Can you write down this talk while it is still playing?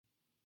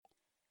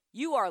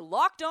You are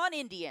Locked On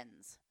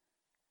Indians,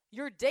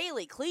 your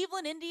daily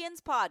Cleveland Indians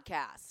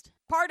podcast.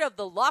 Part of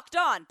the Locked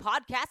On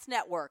Podcast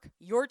Network,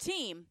 your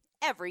team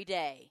every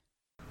day.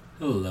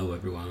 Hello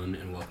everyone,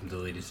 and welcome to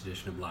the latest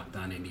edition of Locked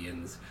On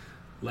Indians.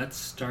 Let's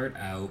start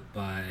out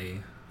by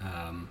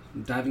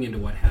diving into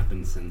what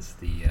happened since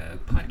the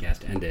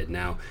podcast ended.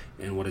 Now,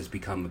 and what has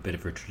become a bit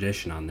of a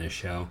tradition on this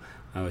show,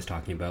 I was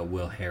talking about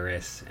Will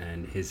Harris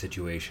and his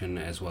situation,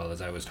 as well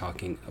as I was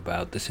talking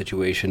about the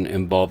situation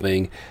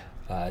involving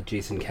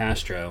Jason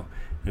Castro.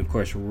 And of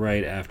course,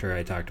 right after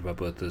I talked about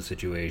both those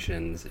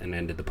situations and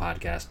ended the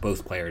podcast,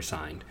 both players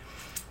signed.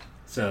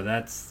 So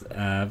that's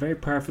very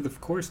par for the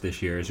course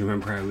this year. As you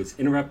remember, I was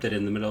interrupted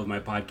in the middle of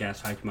my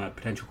podcast talking about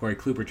potential Corey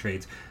Kluber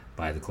trades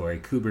by the Corey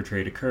Kluber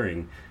trade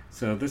occurring.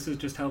 So this is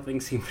just how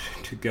things seem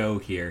to go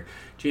here.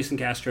 Jason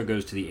Castro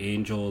goes to the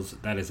Angels.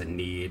 That is a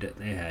need.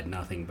 They had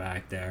nothing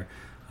back there.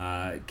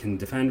 Can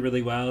defend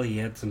really well. He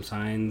had some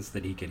signs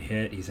that he could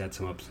hit. He's had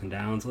some ups and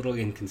downs, a little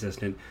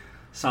inconsistent.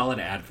 Solid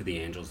ad for the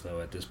Angels,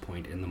 though, at this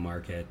point in the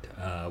market.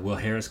 Will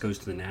Harris goes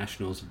to the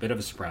Nationals. A bit of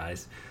a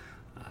surprise.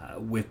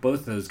 With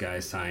both those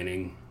guys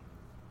signing,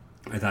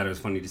 I thought it was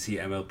funny to see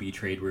MLB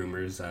Trade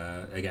Rumors,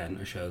 again,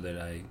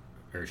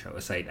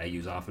 a site I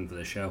use often for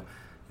the show.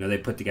 You know, they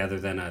put together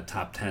then a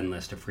top 10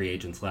 list of free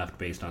agents left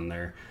based on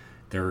their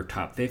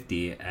top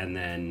 50, and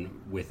then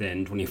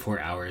within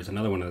 24 hours,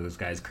 another one of those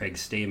guys, Craig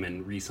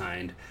Stammen,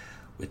 re-signed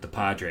with the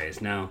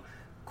Padres. Now,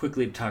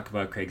 quickly to talk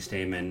about Craig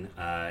Stammen,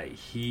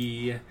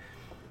 he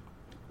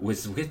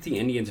was with the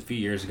Indians a few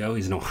years ago.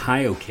 He's an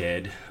Ohio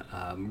kid,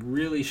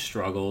 really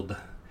struggled.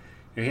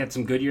 He had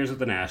some good years with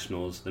the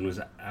Nationals, then was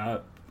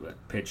out,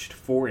 pitched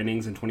 4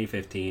 innings in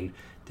 2015,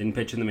 didn't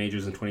pitch in the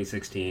majors in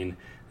 2016.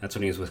 That's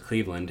when he was with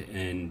Cleveland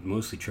and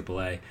mostly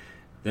AAA.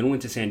 Then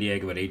went to San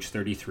Diego at age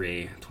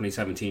 33,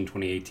 2017,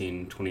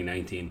 2018,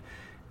 2019,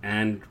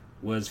 and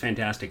was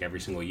fantastic every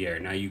single year.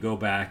 Now you go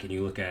back and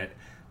you look at,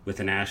 with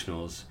the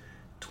Nationals,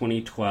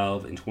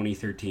 2012 and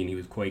 2013 he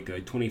was quite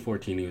good.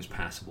 2014 he was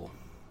passable.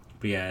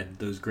 But he had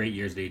those great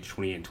years at age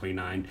 28 and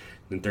 29,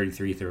 then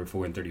 33,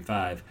 34, and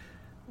 35.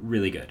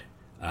 Really good.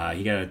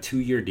 He got a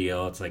 2-year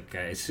deal. It's like,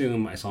 I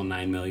assume, I saw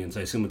 $9 million, so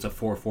I assume it's a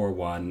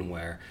 4-4-1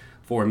 where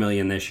 $4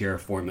 million this year,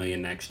 $4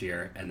 million next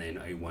year, and then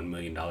a $1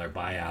 million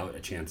buyout, a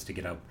chance to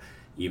get up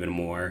even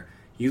more.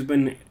 He's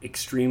been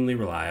extremely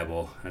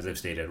reliable, as I've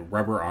stated,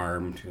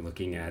 rubber-armed. You're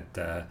looking at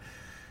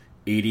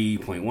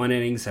 80.1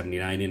 innings,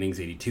 79 innings,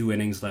 82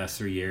 innings last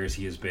 3 years.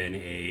 He has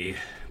been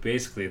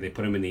basically, they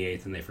put him in the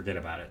 8th and they forget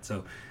about it.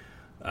 So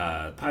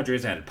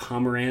Padres added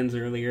Pomeranz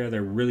earlier.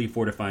 They're really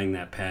fortifying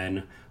that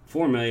pen.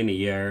 $4 million a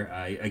year.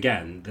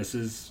 Again, this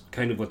is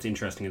kind of what's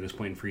interesting at this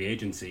point in free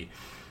agency,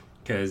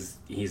 because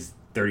he's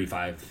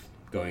 35,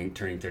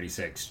 turning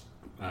 36.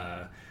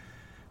 I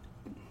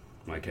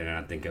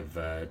cannot think of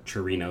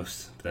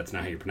Chirinos, but that's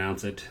not how you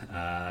pronounce it.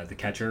 The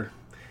catcher.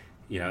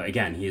 You know,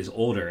 again, he is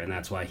older, and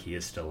that's why he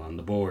is still on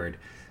the board.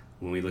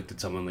 When we looked at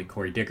someone like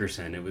Corey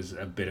Dickerson, it was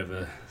a bit of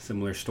a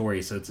similar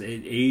story. So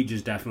age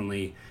is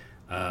definitely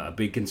a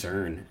big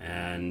concern,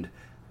 and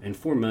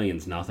 $4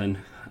 million's nothing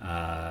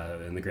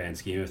in the grand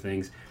scheme of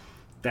things.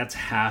 That's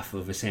half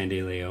of a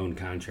Sandy Leone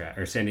contract,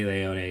 or Sandy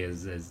Leone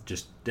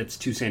that's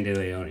 2 Sandy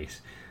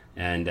Leones,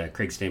 and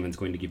Craig Stammen's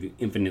going to give you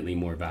infinitely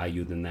more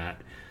value than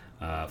that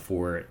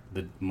for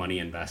the money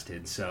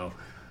invested. So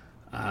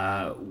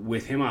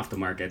with him off the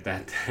market,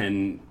 that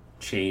then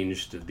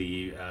changed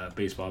the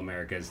Baseball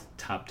America's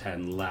top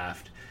 10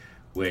 left,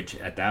 which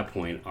at that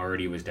point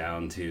already was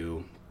down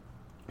to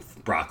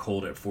Brock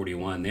Holt at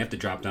 41. They have to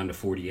drop down to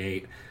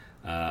 48.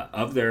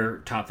 Of their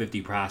top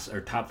 50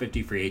 top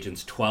 50 free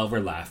agents, 12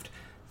 are left.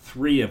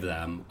 3 of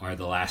them are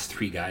the last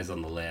 3 guys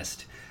on the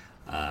list.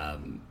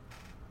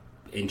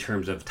 In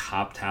terms of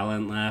top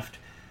talent left,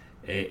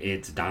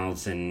 it's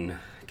Donaldson,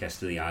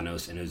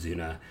 Castellanos, and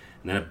Ozuna.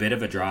 And then a bit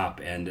of a drop.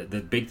 And the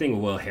big thing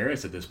with Will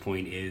Harris at this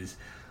point is,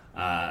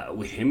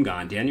 with him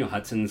gone, Daniel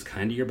Hudson's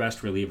kind of your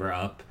best reliever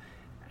up.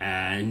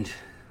 And,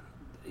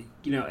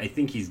 you know, I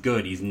think he's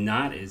good. He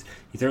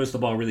throws the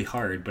ball really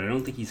hard, but I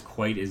don't think he's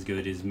quite as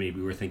good as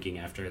maybe we're thinking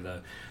after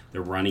the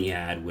run he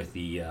had with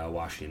the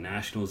Washington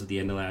Nationals at the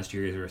end of last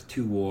year. There was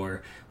 2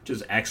 WAR, which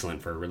is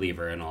excellent for a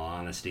reliever in all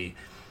honesty.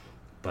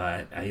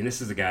 But, I mean,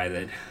 this is a guy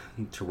that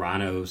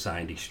Toronto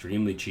signed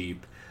extremely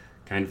cheap,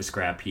 kind of a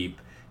scrap heap.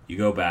 You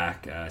go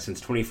back,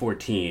 since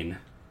 2014,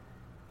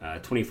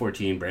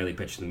 2014 barely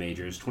pitched in the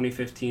majors,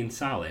 2015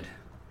 solid,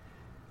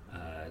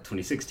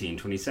 2016,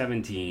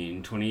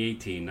 2017,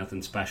 2018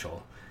 nothing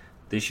special.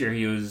 This year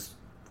he was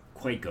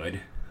quite good,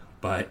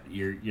 but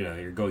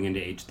you're going into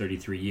age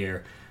 33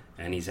 year,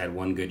 and he's had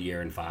 1 good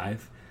year in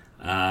 5.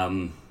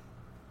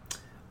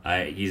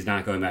 He's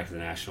not going back to the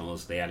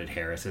Nationals. They added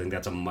Harris. I think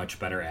that's a much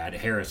better add.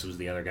 Harris was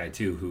the other guy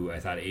too, who I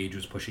thought age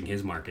was pushing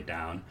his market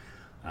down,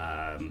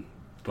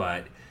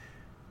 but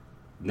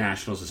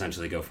Nationals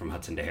essentially go from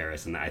Hudson to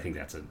Harris, and I think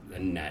that's a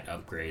net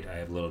upgrade. I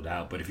have little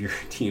doubt. But if you're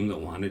a team that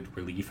wanted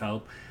relief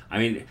help, I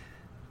mean,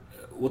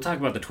 we'll talk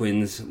about the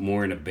Twins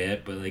more in a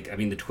bit, but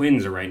the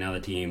Twins are right now the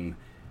team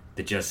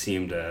that just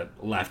seem to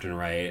left and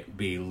right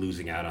be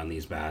losing out on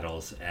these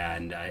battles.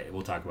 And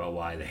we'll talk about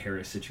why the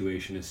Harris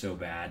situation is so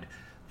bad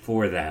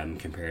for them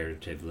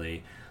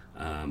comparatively.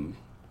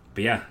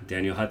 But yeah,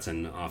 Daniel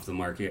Hudson off the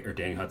market, or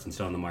Daniel Hudson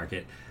still on the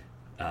market.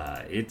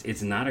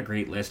 It's not a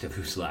great list of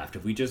who's left.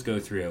 If we just go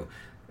through,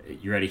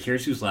 you ready?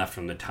 Here's who's left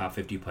from the top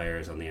 50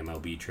 players on the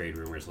MLB trade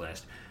rumors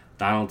list.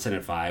 Donaldson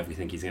at 5. We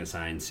think he's going to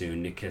sign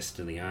soon. Nick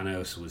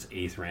Castellanos was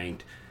 8th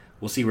ranked.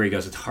 We'll see where he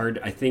goes. It's hard.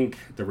 I think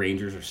the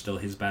Rangers are still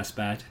his best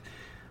bet.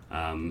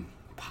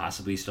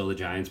 Possibly still the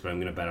Giants, but I'm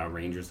going to bet on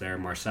Rangers there.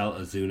 Marcell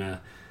Ozuna,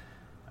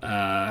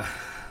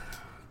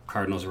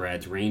 Cardinals,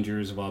 Reds,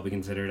 Rangers have all been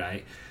considered.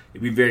 I'd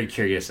be very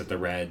curious if the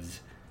Reds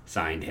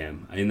signed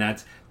him. I mean,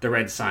 the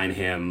Reds signed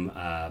him.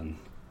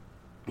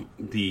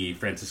 The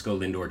Francisco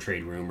Lindor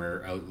trade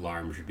rumor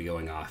alarm should be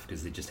going off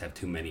because they just have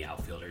too many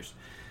outfielders.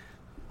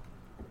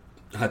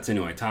 Hudson,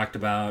 who I talked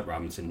about.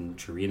 Robinson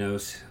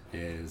Chirinos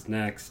is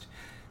next.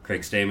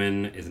 Craig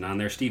Stammen isn't on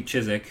there. Steve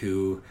Chiswick,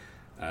 who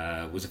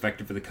was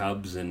effective for the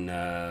Cubs and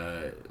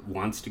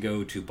wants to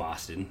go to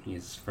Boston.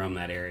 He's from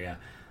that area.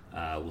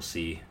 We'll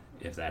see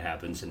if that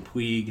happens. And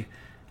Puig,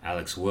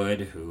 Alex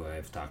Wood, who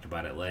I've talked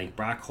about at length.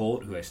 Brock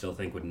Holt, who I still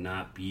think would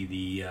not be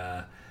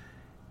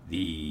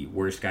the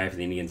worst guy for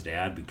the Indians to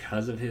add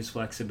because of his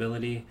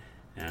flexibility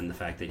and the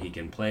fact that he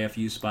can play a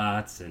few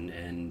spots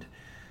and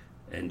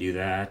do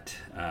that.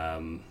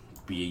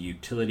 Be a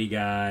utility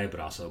guy,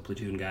 but also a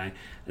platoon guy.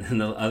 And then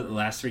the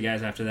last 3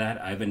 guys after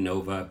that, Ivan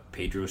Nova,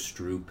 Pedro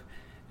Stroop,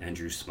 and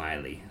Drew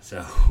Smiley.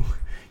 So,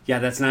 yeah,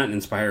 that's not an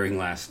inspiring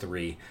last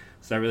 3.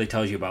 So that really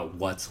tells you about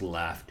what's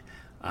left.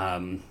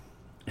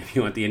 If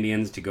you want the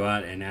Indians to go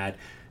out and add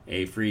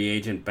a free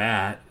agent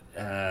bat,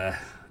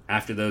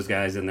 after those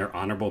guys in their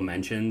honorable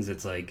mentions,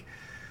 it's like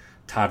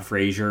Todd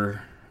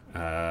Frazier,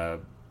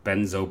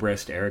 Ben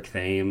Zobrist, Eric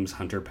Thames,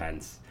 Hunter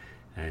Pence,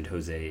 and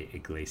Jose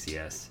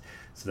Iglesias.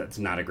 So that's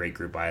not a great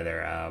group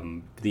either.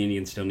 The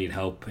Indians still need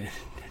help.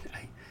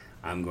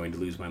 I'm going to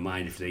lose my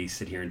mind if they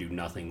sit here and do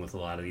nothing with a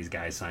lot of these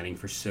guys signing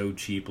for so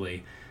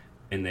cheaply.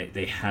 And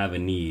they have a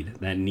need.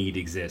 That need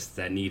exists.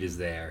 That need is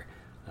there.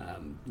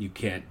 You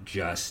can't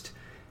just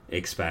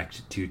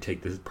expect to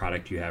take the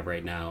product you have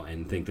right now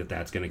and think that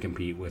that's going to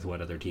compete with what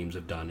other teams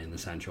have done in the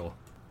Central.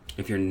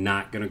 If you're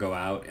not going to go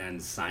out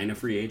and sign a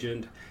free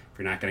agent, if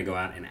you're not going to go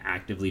out and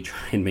actively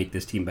try and make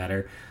this team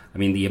better, I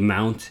mean, the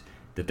amount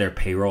that their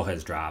payroll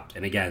has dropped,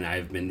 and again,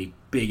 I've been the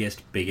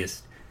biggest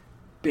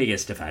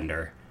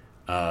defender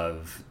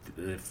of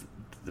the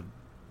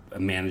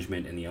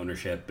management and the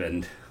ownership,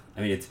 and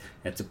I mean,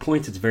 it's a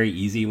point. It's very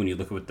easy when you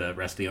look at what the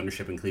rest of the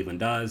ownership in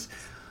Cleveland does.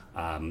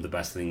 The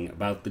best thing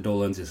about the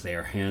Dolans is they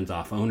are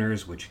hands-off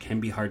owners, which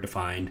can be hard to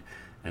find,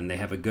 and they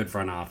have a good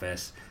front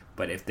office.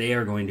 But if they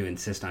are going to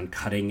insist on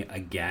cutting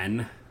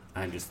again,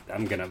 I'm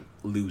going to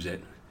lose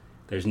it.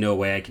 There's no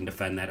way I can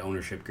defend that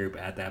ownership group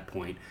at that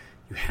point.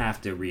 You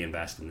have to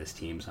reinvest in this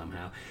team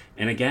somehow.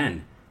 And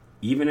again,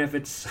 even if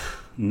it's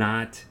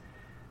not,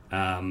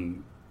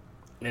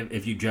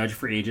 if you judge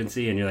free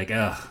agency and you're like,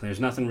 there's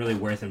nothing really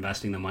worth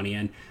investing the money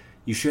in,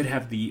 you should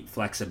have the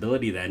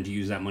flexibility then to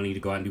use that money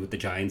to go out and do what the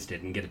Giants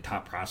did and get a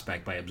top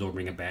prospect by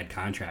absorbing a bad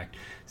contract.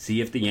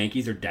 See if the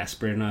Yankees are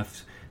desperate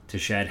enough to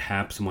shed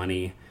Hap's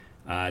money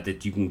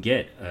that you can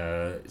get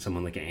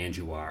someone like an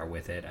Andujar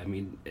with it. I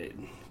mean,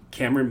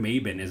 Cameron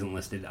Maybin isn't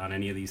listed on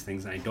any of these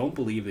things, and I don't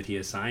believe that he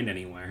has signed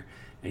anywhere.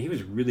 And he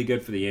was really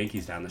good for the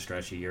Yankees down the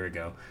stretch a year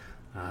ago.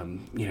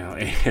 And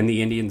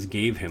the Indians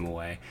gave him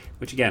away,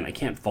 which, again, I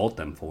can't fault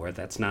them for.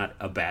 That's not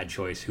a bad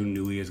choice. Who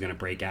knew he was going to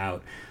break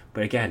out?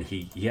 But, again,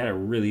 he had a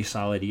really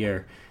solid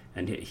year,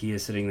 and he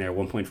is sitting there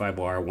 1.5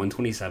 WAR,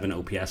 127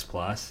 OPS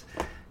plus,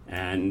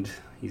 and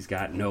he's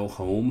got no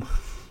home.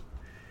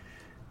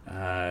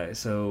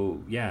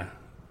 So, yeah,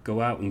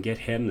 go out and get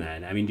him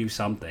then. I mean, do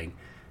something.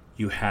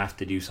 You have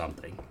to do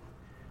something.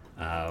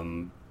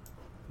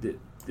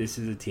 This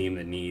is a team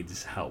that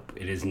needs help.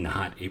 It is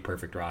not a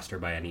perfect roster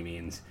by any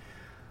means.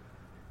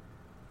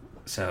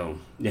 So,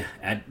 yeah,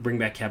 bring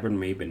back Cameron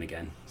Maybin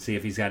again. See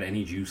if he's got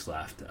any juice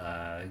left.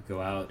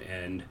 Go out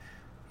and,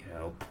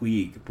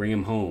 Puig, bring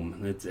him home.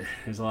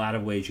 There's a lot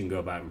of ways you can go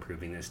about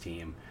improving this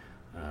team.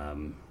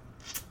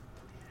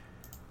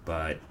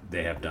 But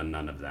they have done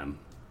none of them.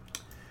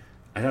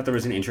 I thought there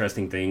was an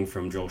interesting thing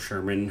from Joel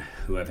Sherman,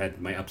 who I've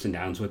had my ups and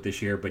downs with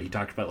this year, but he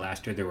talked about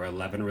last year there were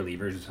 11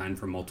 relievers who signed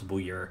for multiple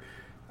year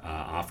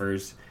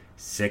offers.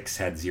 6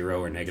 had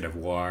 0 or negative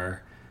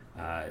WAR.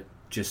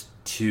 Just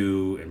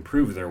 2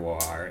 improved their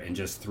WAR, and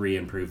just 3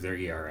 improved their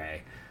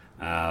ERA.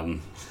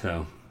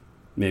 So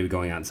maybe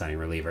going out and signing a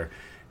reliever.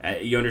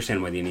 You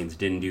understand why the Indians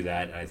didn't do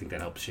that. I think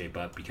that helps shape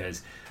up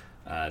because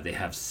they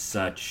have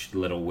such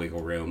little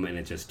wiggle room, and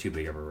it's just too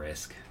big of a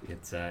risk.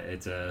 It's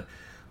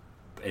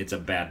a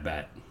bad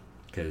bet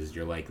because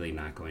you're likely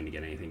not going to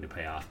get anything to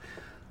pay off.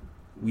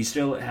 We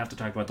still have to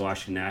talk about the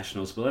Washington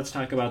Nationals, but let's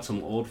talk about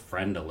some old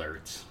friend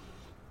alerts.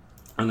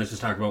 And let's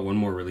just talk about one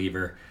more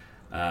reliever.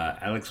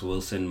 Alex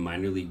Wilson,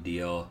 minor league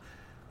deal.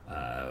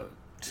 To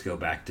go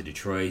back to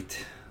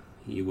Detroit.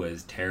 He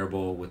was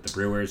terrible with the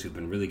Brewers, who've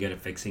been really good at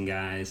fixing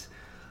guys.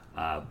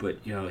 But,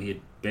 he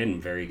had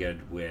been very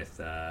good with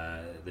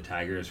the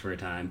Tigers for a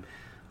time.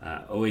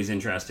 Always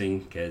interesting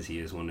because he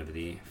is one of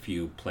the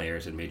few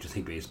players in Major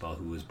League Baseball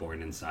who was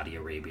born in Saudi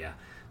Arabia.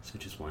 So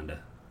just wanted to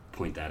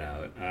point that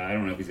out. I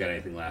don't know if he's got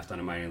anything left on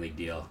a minor league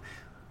deal.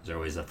 Those are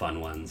always the fun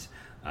ones.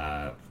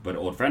 But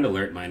old friend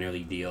alert, minor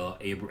league deal.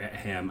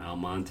 Abraham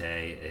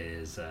Almonte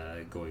is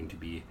going to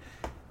be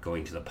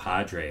going to the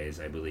Padres,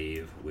 I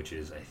believe, which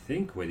is, I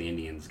think, where the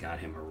Indians got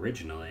him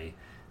originally.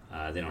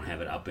 They don't have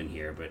it up in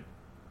here, but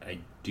I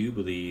do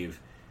believe,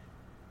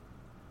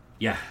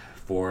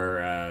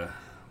 for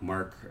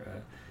Mark,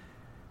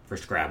 for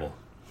Scrabble.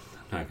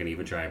 I'm not going to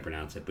even try and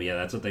pronounce it. But yeah,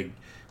 that's what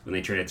when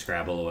they traded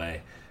Scrabble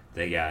away,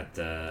 they got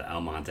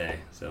Almonte.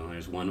 So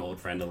there's one old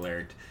friend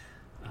alert.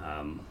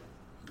 I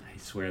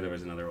swear there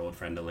was another old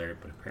friend alert.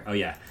 But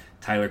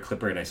Tyler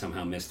Clippard I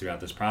somehow missed throughout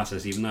this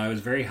process, even though I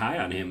was very high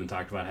on him and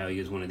talked about how he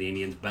was one of the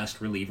Indians' best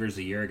relievers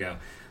a year ago.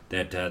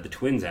 That the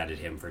Twins added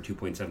him for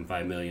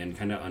 $2.75 million,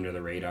 kind of under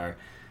the radar.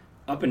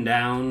 Up and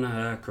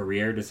down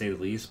career, to say the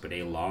least, but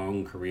a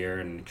long career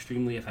and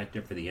extremely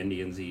effective for the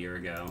Indians a year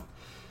ago.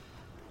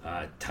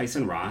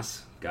 Tyson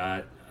Ross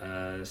got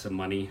some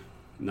money,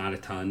 not a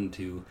ton,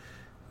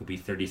 will be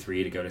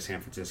 33 to go to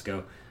San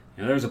Francisco.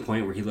 There was a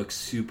point where he looked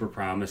super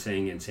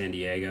promising in San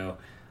Diego,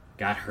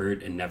 got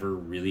hurt, and never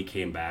really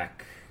came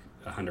back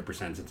 100%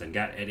 since then.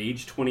 Got at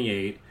age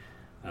 28,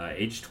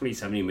 age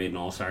 27 he made an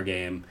All-Star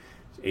game.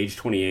 Age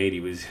 28 he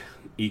was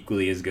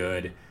equally as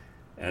good.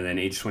 And then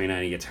age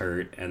 29, he gets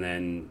hurt. And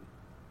then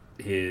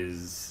that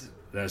was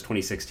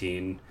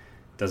 2016.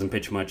 Doesn't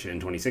pitch much in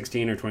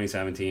 2016 or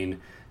 2017.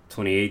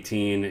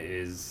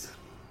 2018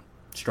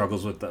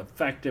 struggles with the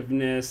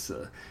effectiveness.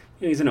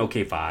 He's an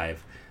okay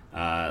 5.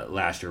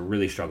 Last year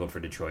really struggled for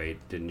Detroit.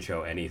 Didn't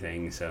show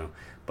anything.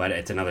 But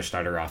it's another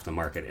starter off the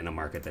market in a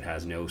market that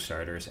has no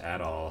starters at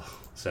all.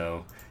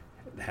 So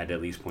had to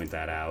at least point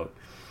that out.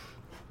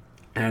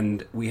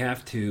 And we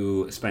have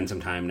to spend some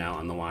time now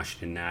on the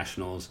Washington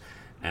Nationals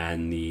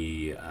and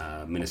the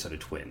Minnesota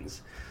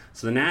Twins.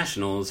 So the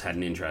Nationals had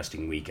an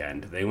interesting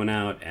weekend. They went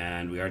out,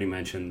 and we already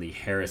mentioned the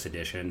Harris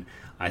edition.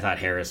 I thought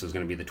Harris was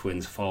going to be the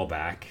Twins'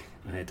 fallback,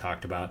 I had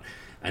talked about.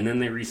 And then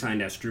they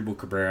re-signed Asdrubal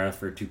Cabrera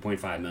for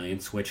 $2.5 million,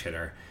 switch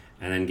hitter,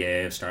 and then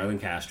gave Starlin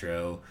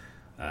Castro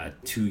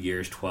 2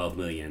 years, $12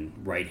 million,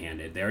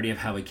 right-handed. They already have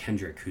Howie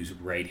Kendrick, who's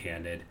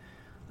right-handed.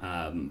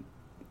 Let's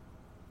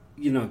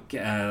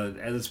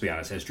be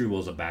honest,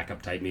 Asdrubal's a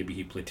backup type. Maybe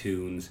he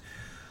platoons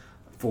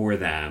for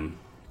them.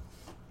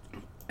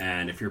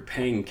 And if you're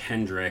paying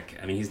Kendrick,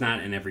 he's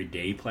not an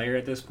everyday player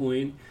at this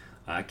point.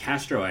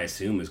 Castro, I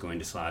assume, is going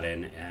to slot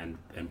in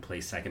and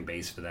play second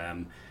base for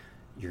them.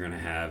 You're going to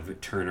have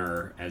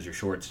Turner as your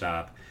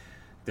shortstop.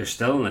 They're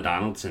still in the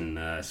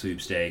Donaldson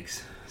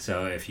sweepstakes.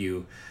 So if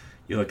you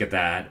look at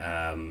that,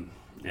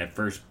 at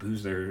first,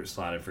 who's their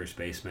slotted first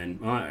baseman?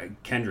 Well,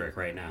 Kendrick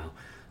right now.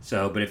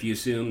 But if you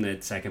assume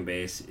that second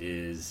base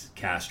is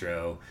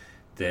Castro,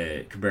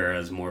 that Cabrera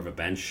is more of a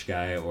bench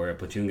guy or a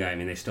platoon guy,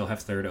 they still have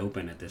third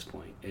open at this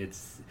point.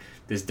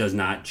 This does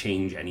not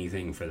change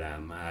anything for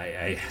them.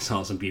 I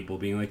saw some people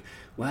being like,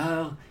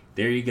 well,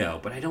 there you go.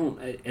 But I don't,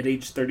 at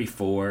age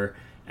 34,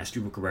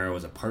 Asdrubal Cabrera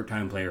was a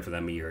part-time player for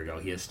them a year ago.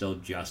 He is still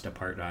just a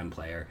part-time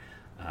player.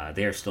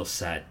 They are still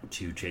set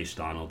to chase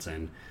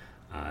Donaldson.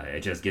 It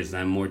just gives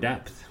them more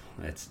depth.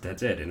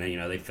 That's it. And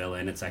then, they fill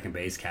in at second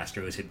base.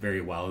 Castro has hit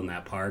very well in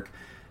that park.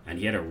 And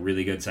he had a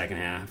really good second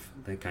half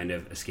that kind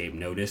of escaped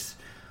notice.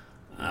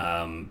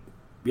 I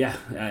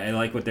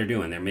like what they're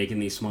doing. They're making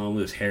these small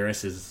moves.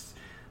 Harris is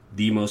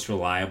the most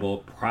reliable.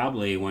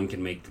 Probably one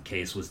can make the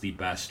case was the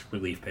best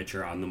relief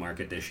pitcher on the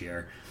market this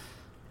year.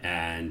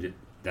 And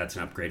that's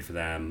an upgrade for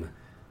them.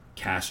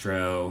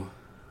 Castro,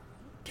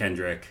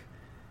 Kendrick,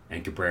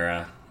 and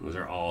Cabrera, those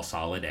are all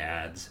solid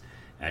adds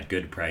at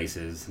good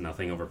prices.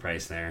 Nothing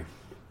overpriced there.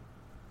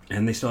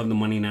 And they still have the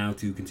money now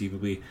to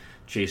conceivably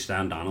chase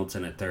down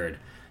Donaldson at third.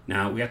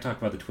 Now, we have to talk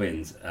about the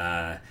Twins.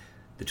 The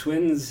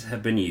Twins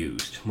have been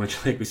used,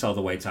 much like we saw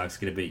the White Sox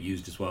get a bit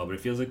used as well, but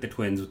it feels like the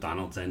Twins with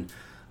Donaldson,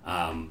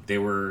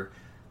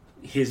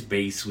 his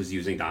base was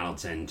using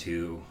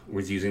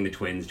using the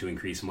Twins to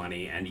increase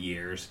money and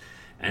years,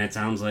 and it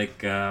sounds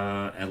like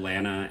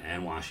Atlanta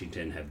and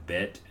Washington have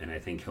bit, and I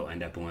think he'll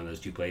end up in one of those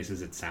two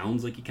places. It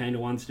sounds like he kind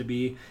of wants to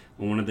be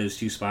in one of those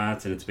two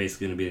spots, and it's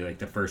basically going to be like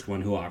the first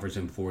one who offers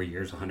him 4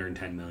 years,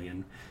 $110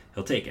 million.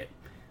 He'll take it.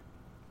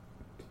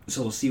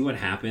 So we'll see what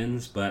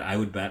happens, but I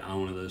would bet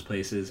on one of those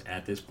places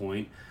at this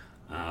point.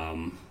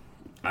 I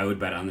would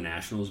bet on the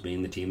Nationals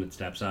being the team that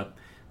steps up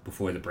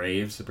before the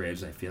Braves. The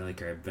Braves, I feel like,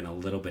 have been a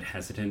little bit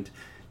hesitant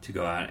to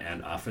go out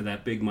and offer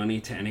that big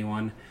money to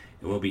anyone.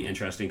 It will be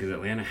interesting because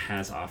Atlanta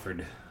has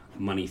offered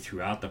money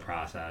throughout the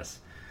process.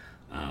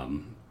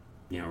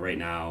 Right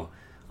now,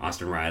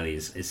 Austin Riley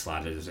is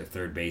slotted as their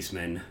third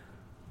baseman.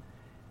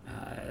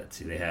 Let's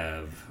see, they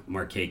have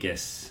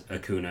Markakis,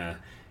 Acuna,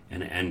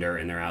 and Ender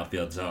in their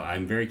outfield. So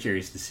I'm very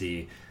curious to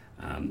see.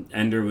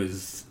 Ender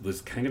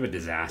was kind of a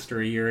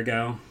disaster a year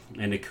ago,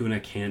 and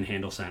Acuna can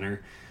handle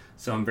center.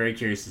 So I'm very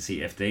curious to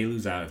see if they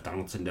lose out, if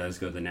Donaldson does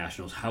go to the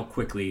Nationals, how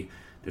quickly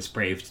this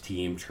Braves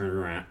team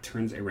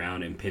turns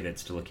around and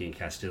pivots to looking at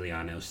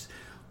Castellanos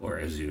or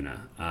Ozuna.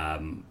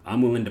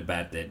 I'm willing to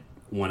bet that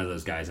one of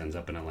those guys ends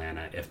up in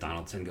Atlanta if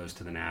Donaldson goes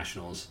to the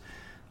Nationals.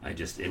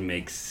 It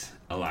makes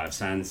a lot of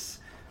sense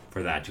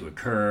for that to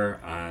occur.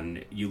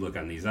 You look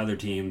on these other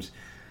teams.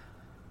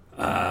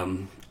 I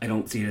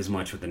don't see it as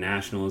much with the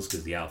Nationals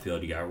because the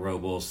outfield, you got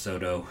Robles,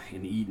 Soto,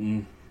 and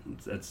Eaton.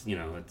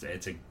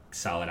 It's a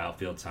solid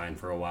outfield sign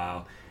for a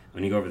while.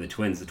 When you go over the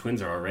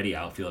Twins are already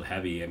outfield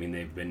heavy. I mean,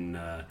 they've been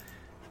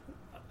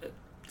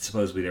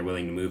supposedly they're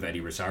willing to move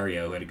Eddie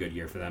Rosario, who had a good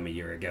year for them a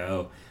year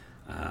ago.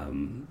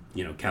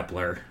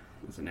 Kepler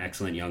is an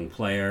excellent young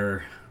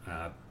player.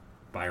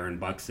 Byron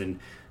Buxton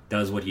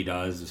does what he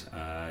does.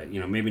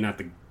 Maybe not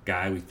the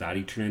guy we thought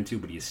he'd turn into,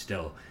 but he's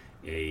still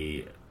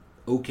a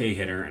okay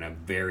hitter and a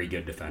very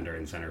good defender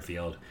in center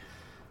field.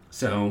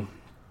 So,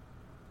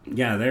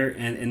 yeah,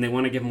 and they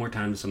want to give more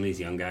time to some of these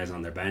young guys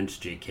on their bench.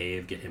 Jake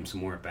Cave, get him some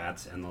more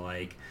at-bats and the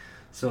like.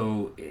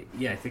 So,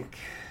 yeah,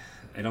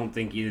 I don't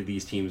think either of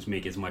these teams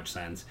make as much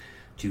sense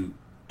to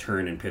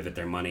turn and pivot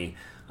their money.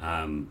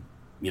 The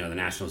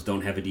Nationals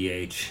don't have a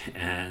DH,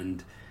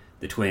 and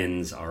the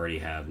Twins already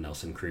have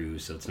Nelson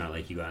Cruz, so it's not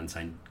like you go out and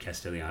sign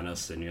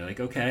Castellanos and you're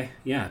like, okay,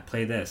 yeah,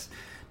 play this.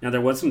 Now,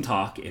 there was some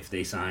talk if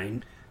they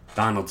signed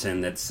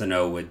Donaldson that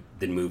Sano would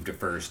then move to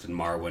first and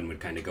Marwin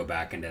would kind of go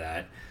back into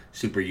that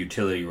super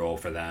utility role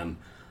for them.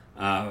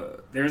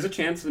 There's a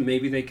chance that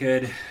maybe they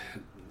could,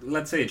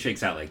 let's say it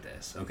shakes out like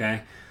this,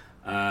 okay?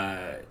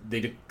 They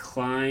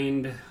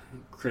declined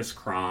Chris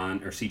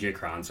Cron, or CJ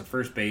Cron, so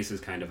first base is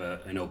kind of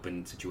an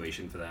open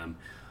situation for them.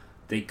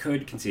 They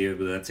could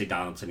conceivably, let's say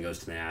Donaldson goes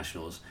to the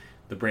Nationals,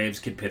 the Braves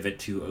could pivot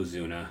to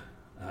Ozuna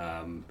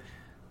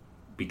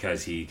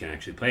because he can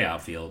actually play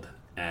outfield,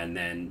 and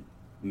then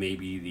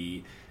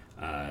maybe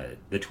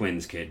the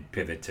Twins could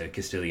pivot to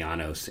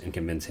Castellanos and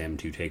convince him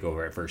to take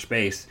over at first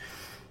base.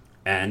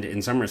 And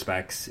in some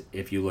respects,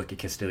 if you look at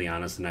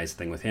Castellanos, the nice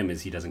thing with him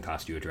is he doesn't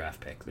cost you a draft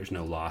pick. There's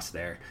no loss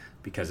there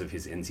because of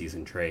his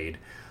in-season trade.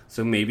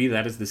 So maybe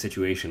that is the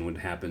situation when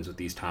it happens with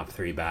these top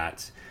three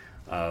bats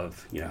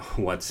of,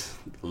 what's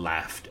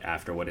left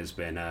after what has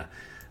been a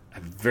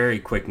very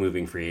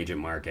quick-moving free agent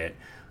market.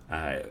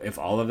 If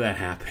all of that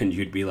happened,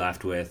 you'd be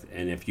left with,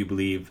 and if you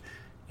believe,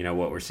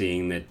 what we're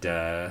seeing that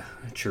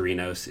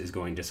Chirinos is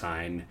going to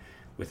sign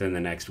within the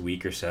next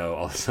week or so,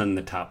 all of a sudden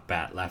the top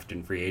bat left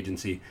in free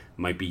agency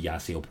might be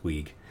Yasiel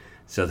Puig.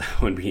 So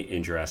that would be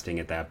interesting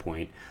at that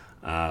point.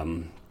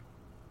 So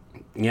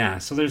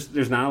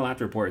there's not a lot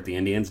to report at the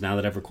Indians. Now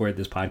that I've recorded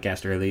this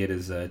podcast early, it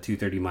is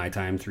 2:30 my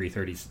time,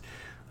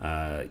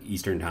 3:30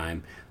 Eastern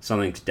time.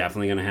 Something's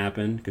definitely going to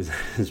happen because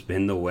that has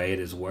been the way it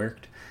has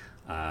worked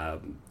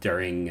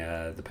during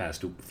the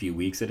past few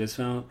weeks, it has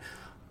felt.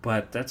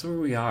 But that's where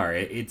we are.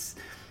 It's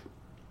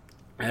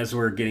as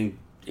we're getting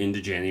into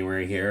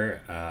January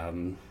here,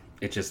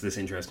 it's just this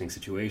interesting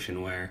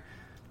situation where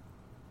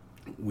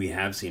we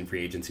have seen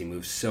free agency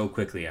move so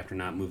quickly after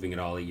not moving at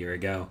all a year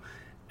ago,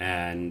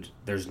 and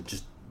there's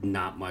just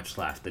not much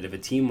left. That if a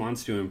team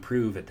wants to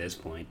improve at this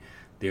point,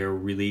 they're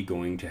really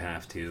going to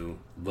have to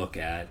look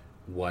at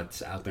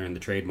what's out there in the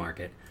trade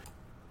market.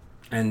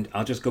 And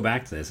I'll just go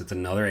back to this. It's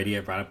another idea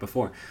I brought up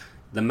before.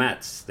 The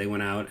Mets, they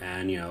went out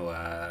and,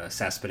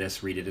 Cespedes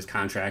redid his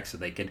contract so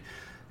they could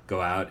go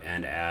out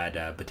and add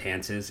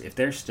Betances. If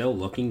they're still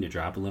looking to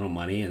drop a little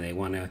money and they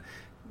want to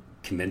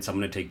convince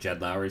someone to take Jed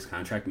Lowry's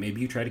contract,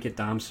 maybe you try to get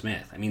Dom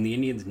Smith. I mean, the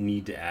Indians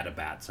need to add a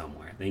bat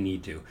somewhere. They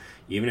need to.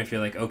 Even if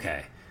you're like,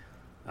 okay,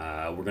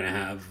 we're going to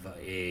have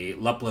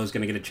Luplow's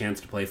going to get a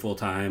chance to play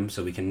full-time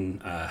so we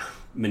can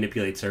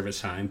manipulate service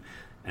time,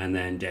 and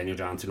then Daniel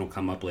Johnson will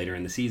come up later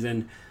in the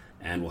season,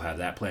 and we'll have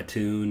that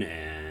platoon,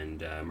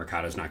 and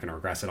Mercado's not going to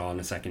regress at all in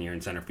his second year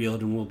in center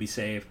field, and we'll be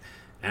safe.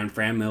 And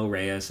Franmil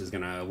Reyes is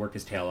going to work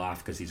his tail off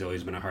because he's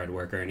always been a hard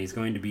worker, and he's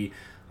going to be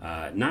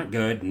not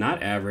good,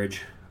 not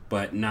average,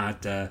 but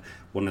not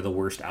one of the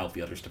worst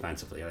outfielders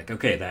defensively. Like,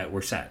 okay,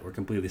 we're set. We're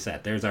completely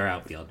set. There's our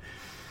outfield.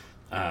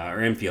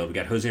 Our infield, we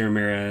got Jose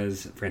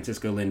Ramirez,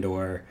 Francisco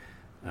Lindor,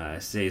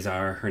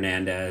 Cesar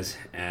Hernandez,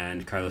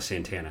 and Carlos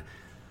Santana.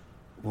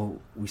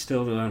 Well, we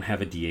still don't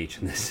have a DH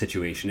in this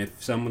situation.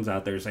 If someone's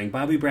out there saying,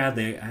 Bobby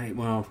Bradley,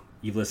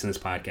 you've listened to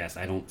this podcast,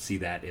 I don't see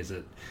that as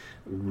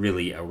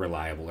really a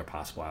reliable or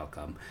possible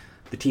outcome.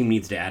 The team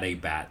needs to add a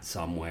bat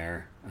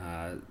somewhere.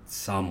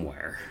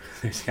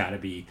 There's got to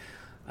be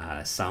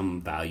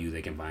some value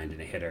they can find in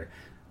a hitter.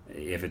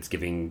 If it's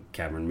giving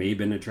Cameron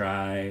Maybin a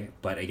try.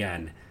 But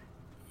again,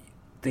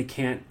 they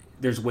can't.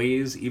 There's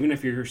ways, even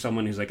if you're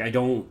someone who's like, I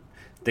don't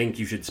think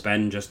you should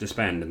spend just to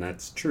spend, and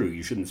that's true,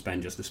 you shouldn't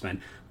spend just to spend,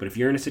 but if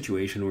you're in a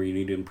situation where you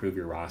need to improve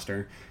your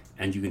roster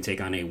and you can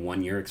take on a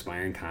 1-year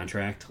expiring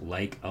contract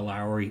like a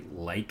Lowry,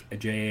 like a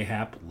J.A.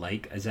 Happ,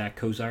 like a Zach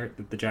Cozart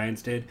that the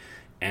Giants did,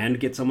 and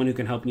get someone who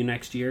can help you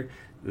next year,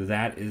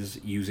 that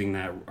is using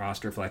that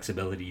roster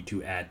flexibility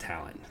to add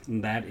talent.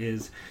 And that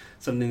is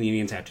something the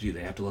Indians have to do.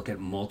 They have to look at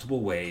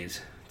multiple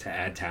ways to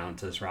add talent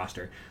to this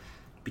roster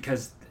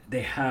because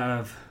they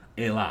have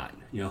a lot.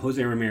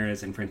 Jose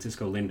Ramirez and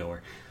Francisco Lindor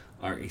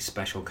are a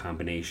special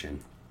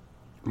combination.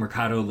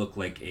 Mercado looked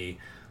like a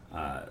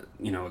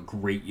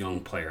great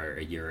young player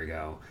a year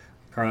ago.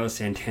 Carlos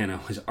Santana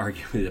was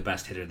arguably the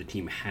best hitter the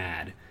team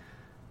had.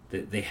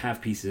 They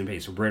have pieces in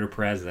place. Roberto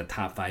Perez is a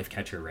top 5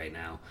 catcher right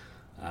now.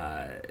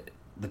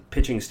 The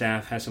pitching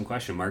staff has some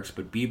question marks,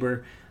 but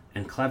Bieber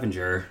and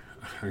Clevenger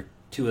are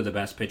 2 of the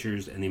best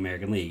pitchers in the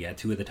American League.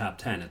 2 of the top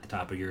 10 at the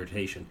top of your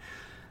rotation.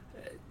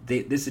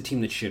 This is a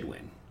team that should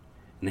win,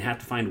 and they have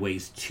to find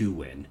ways to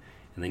win,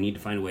 and they need to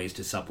find ways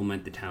to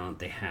supplement the talent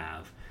they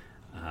have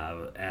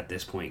at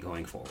this point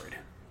going forward.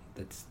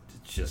 That's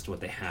just what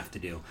they have to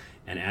do.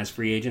 And as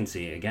free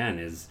agency, again,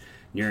 is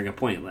nearing a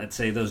point, let's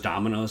say those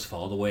dominoes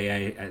fall the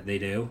way they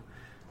do,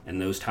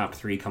 and those top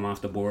 3 come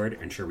off the board,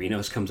 and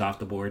Chirinos comes off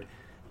the board,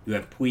 you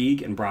have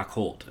Puig and Brock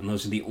Holt, and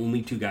those are the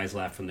only 2 guys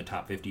left from the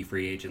top 50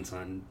 free agents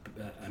on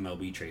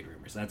MLB trade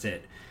rumors. That's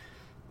it.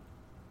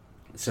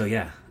 So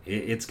yeah,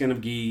 it's going to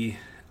be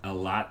a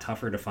lot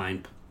tougher to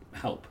find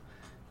help.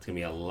 It's going to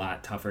be a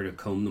lot tougher to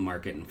comb the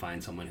market and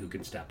find someone who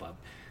can step up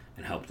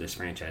and help this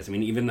franchise. I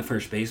mean, even the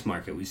first base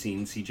market, we've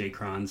seen C.J.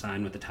 Cron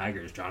sign with the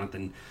Tigers,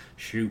 Jonathan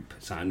Schoop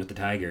sign with the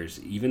Tigers.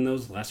 Even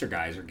those lesser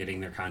guys are getting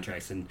their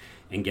contracts and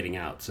getting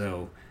out.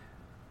 So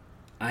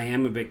I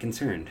am a bit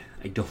concerned.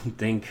 I don't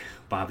think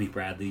Bobby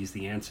Bradley's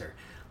the answer.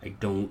 I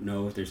don't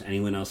know if there's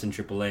anyone else in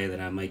AAA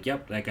that I'm like,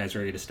 yep, that guy's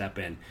ready to step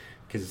in.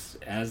 Because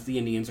as the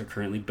Indians are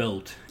currently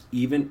built,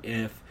 even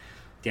if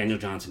Daniel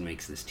Johnson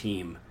makes this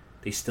team,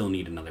 they still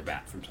need another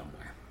bat from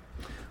somewhere.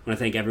 I want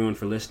to thank everyone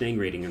for listening,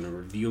 rating and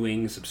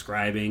reviewing,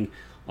 subscribing,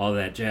 all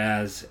that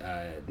jazz.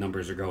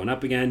 Numbers are going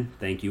up again.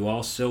 Thank you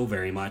all so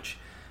very much.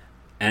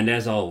 And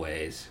as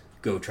always,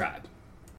 go Tribe.